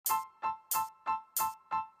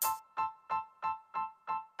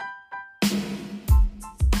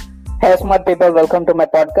Hey, smart people, welcome to my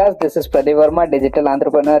podcast. This is Pradeep Verma, digital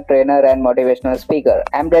entrepreneur, trainer, and motivational speaker.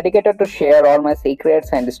 I'm dedicated to share all my secrets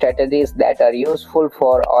and strategies that are useful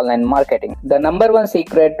for online marketing. The number one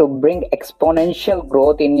secret to bring exponential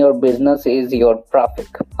growth in your business is your traffic.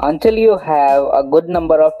 Until you have a good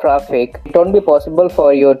number of traffic, it won't be possible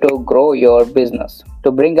for you to grow your business, to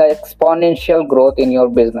bring an exponential growth in your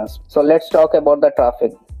business. So, let's talk about the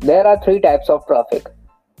traffic. There are three types of traffic.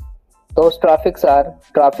 Those traffics are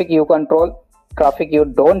traffic you control, traffic you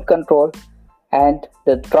don't control, and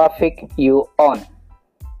the traffic you own.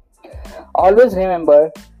 Always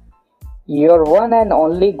remember, your one and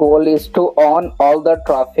only goal is to own all the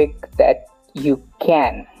traffic that you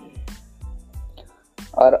can.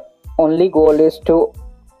 Our only goal is to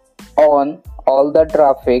own all the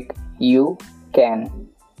traffic you can.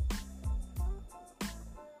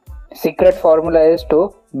 Secret formula is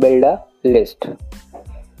to build a list.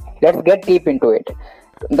 Let's get deep into it.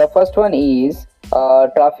 The first one is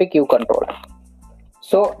traffic you control.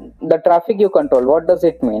 So, the traffic you control, what does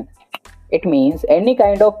it mean? It means any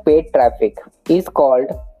kind of paid traffic is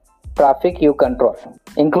called traffic you control,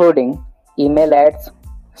 including email ads,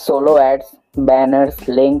 solo ads, banners,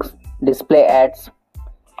 links, display ads,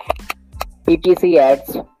 PPC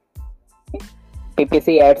ads,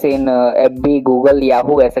 PPC ads in FB, Google,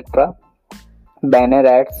 Yahoo, etc., banner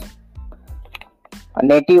ads,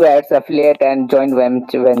 native ads, affiliate and joint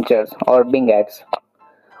ventures or Bing ads.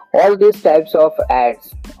 All these types of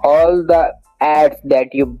ads, all the ads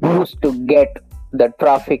that you boost to get the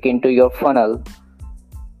traffic into your funnel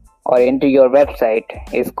or into your website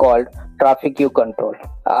is called traffic you control.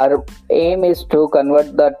 Our aim is to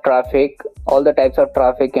convert the traffic, all the types of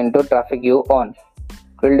traffic, into traffic you own.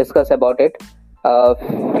 We'll discuss about it a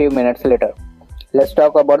few minutes later. Let's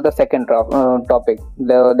talk about the second topic.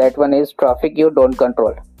 That one is traffic you don't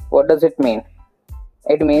control. What does it mean?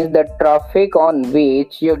 It means the traffic on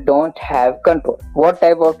which you don't have control. What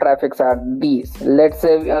type of traffics are these? Let's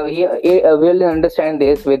say we'll understand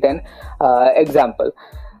this with an example.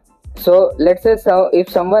 So let's say if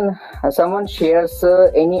someone shares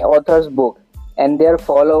any author's book, and their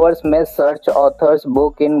followers may search author's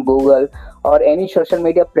book in Google or any social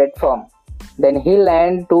media platform, then he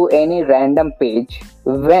land to any random page.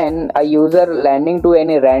 When a user landing to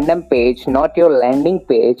any random page, not your landing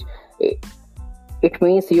page, it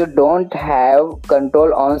means you don't have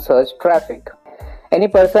control on such traffic. Any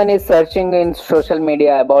person is searching in social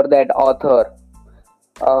media about that author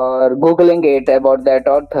or googling it about that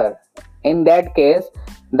author. In that case,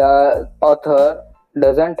 the author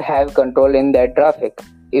doesn't have control in that traffic.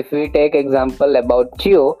 If we take example about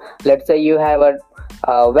you, let's say you have a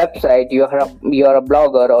website, you're a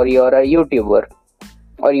blogger, or you're a YouTuber,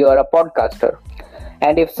 or you're a podcaster,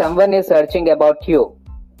 and if someone is searching about you,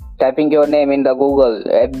 typing your name in the Google,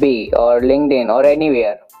 FB or LinkedIn or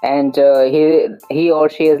anywhere, and he or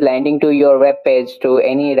she is landing to your web page, to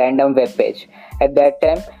any random web page, at that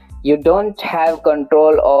time you don't have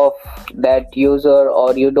control of that user,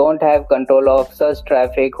 or you don't have control of such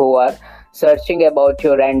traffic who are searching about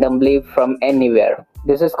you randomly from anywhere.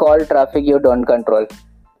 This is called traffic you don't control.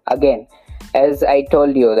 Again, as I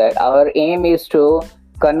told you, that our aim is to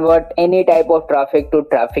convert any type of traffic to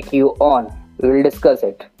traffic you own. We will discuss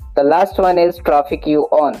it. The last one is traffic you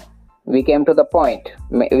own. We came to the point.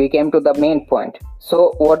 We came to the main point.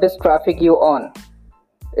 So what is traffic you own?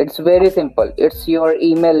 It's very simple. It's your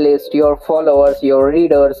email list, your followers, your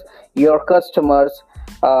readers, your customers.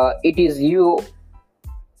 It is you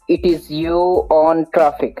on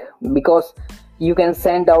traffic, because you can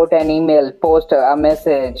send out an email, post a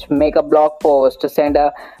message, make a blog post, send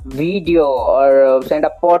a video, or send a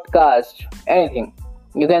podcast, anything.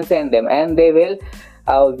 You can send them, and they will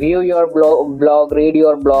view your blog, read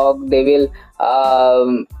your blog. They will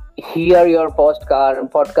hear your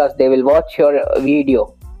podcast. They will watch your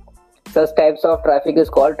video. Such types of traffic is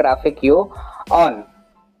called traffic you own.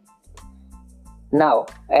 Now,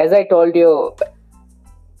 as I told you,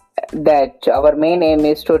 that our main aim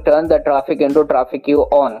is to turn the traffic into traffic you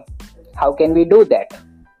own. How can we do that?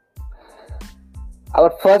 Our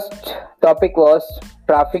first topic was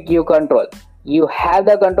traffic you control. You have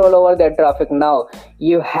the control over that traffic. Now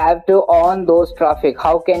you have to own those traffic.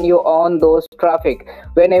 How can you own those traffic?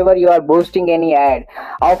 Whenever you are boosting any ad,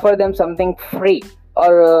 offer them something free,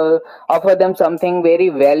 or offer them something very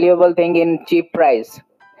valuable thing in cheap price.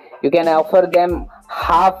 You can offer them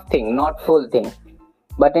half thing, not full thing,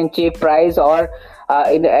 but in cheap price, or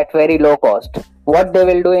at very low cost. What they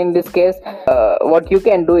will do in this case, what you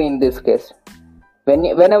can do in this case,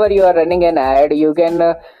 whenever you are running an ad, you can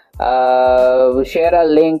share a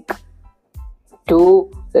link to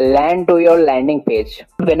land to your landing page.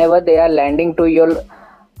 Whenever they are landing to your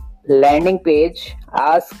landing page,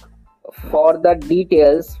 ask for the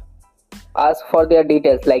details, ask for their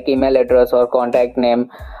details like email address or contact name,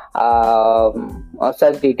 or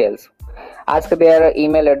such details. Ask their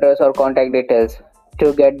email address or contact details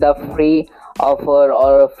to get the free offer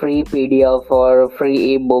or a free PDF or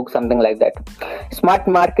free ebook, something like that. Smart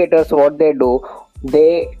marketers, what they do,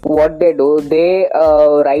 they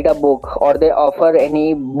write a book, or they offer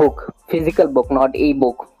any book, physical book, not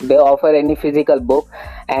ebook. They offer any physical book,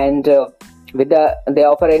 and they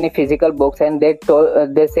offer any physical books, and they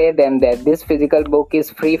say them that this physical book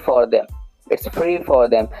is free for them. It's free for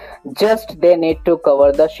them, just they need to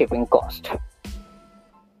cover the shipping cost.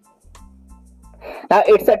 Now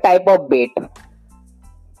it's a type of bait.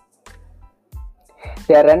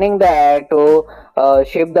 They are running the ad to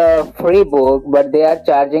ship the free book, but they are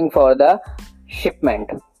charging for the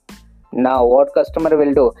shipment. Now what customer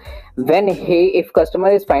will do, if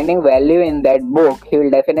customer is finding value in that book, he will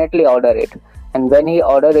definitely order it. And when he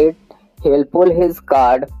order it, he will pull his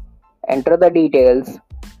card, enter the details,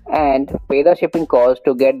 and pay the shipping cost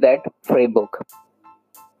to get that free book.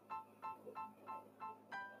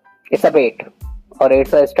 It's a bait, or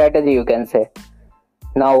it's a strategy, you can say.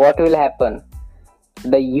 Now what will happen,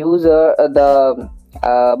 the user, the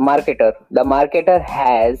marketer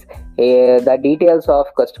has the details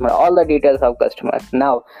of customer, all the details of customer.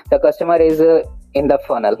 Now the customer is in the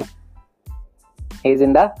funnel. He's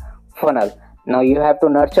in the funnel. Now you have to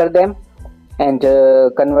nurture them and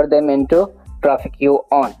convert them into traffic you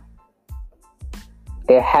on.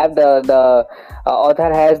 They have the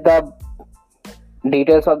author has the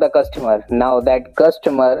details of the customer. Now that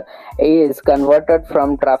customer is converted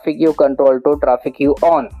from traffic you control to traffic you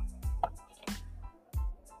on.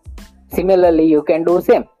 Similarly, you can do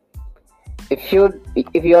same. If you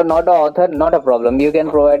are not an author, not a problem. You can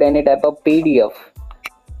provide any type of PDF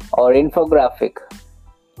or infographic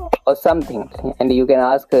or something, and you can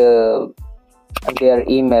ask their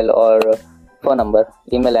email or phone number,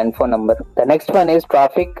 email and phone number. The next one is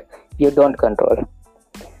traffic you don't control.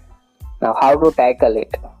 Now how to tackle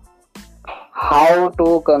it? How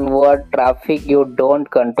to convert traffic you don't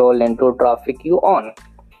control into traffic you own?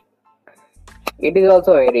 It is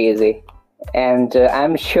also very easy, and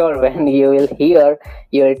I'm sure when you will hear,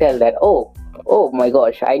 you will tell that, oh my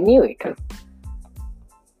gosh, I knew it.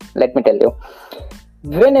 Let me tell you,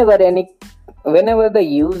 whenever the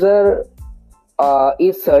user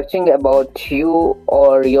is searching about you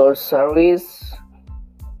or your service,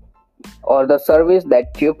 or the service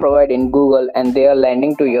that you provide in Google, and they are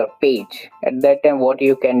landing to your page, at that time what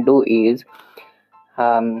you can do is,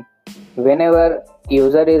 whenever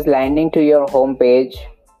user is landing to your home page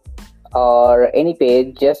or any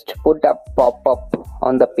page, just put a pop-up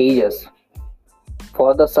on the pages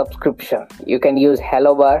for the subscription. You can use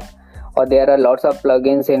Hello Bar, or there are lots of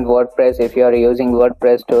plugins in WordPress. If you are using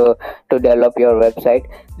WordPress to develop your website,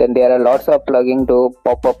 then there are lots of plugins to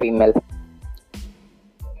pop-up email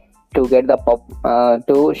to get the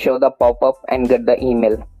to show the pop-up and get the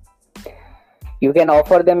email. You can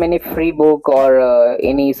offer them any free book or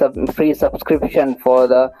any free subscription for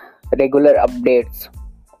the regular updates.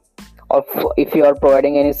 Or if you are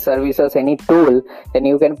providing any services, any tool, then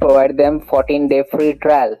you can provide them 14-day free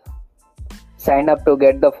trial. Sign up to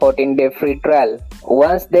get the 14-day free trial.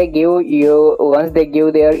 Once they give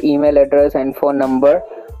their email address and phone number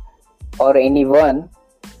or anyone,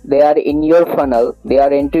 they are in your funnel, they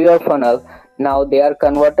are into your funnel. Now they are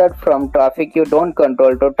converted from traffic you don't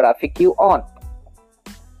control to traffic you own.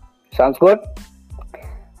 Sounds good?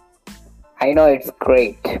 I know, it's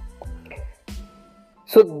great.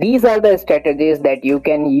 So these are the strategies that you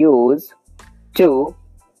can use to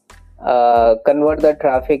convert the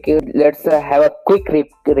traffic. Let's have a quick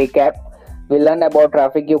recap. We learn about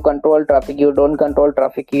traffic you control, traffic you don't control,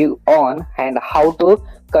 traffic you own, and how to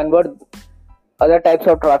convert other types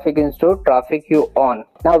of traffic into traffic you own.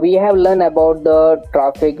 Now we have learned about the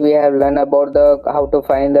traffic, we have learned about how to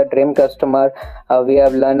find the dream customer, we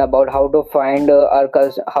have learned about how to find our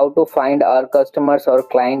customers or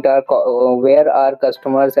client are where our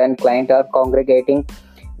customers and client are congregating.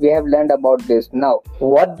 We have learned about this. Now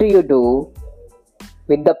what do you do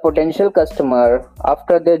with the potential customer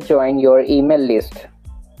after they join your email list?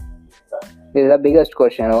 This is the biggest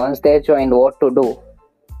question. Once they join, what to do,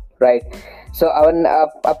 right? So our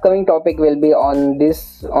upcoming topic will be on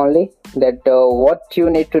this only, that what you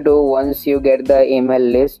need to do once you get the email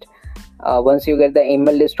list. Once you get the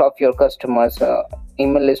email list of your customers, how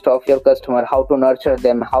to nurture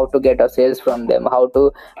them, how to get a sales from them, how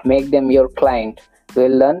to make them your client.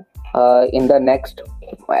 We'll learn in the next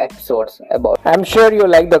episodes about. I'm sure you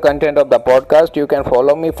like the content of the podcast. You can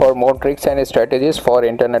follow me for more tricks and strategies for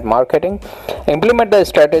internet marketing. Implement the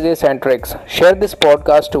strategies and tricks. Share this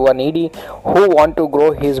podcast to a needy who want to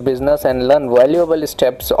grow his business and learn valuable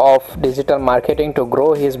steps of digital marketing to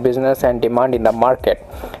grow his business and demand in the market.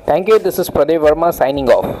 Thank you. This is Pradeep Verma signing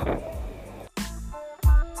off.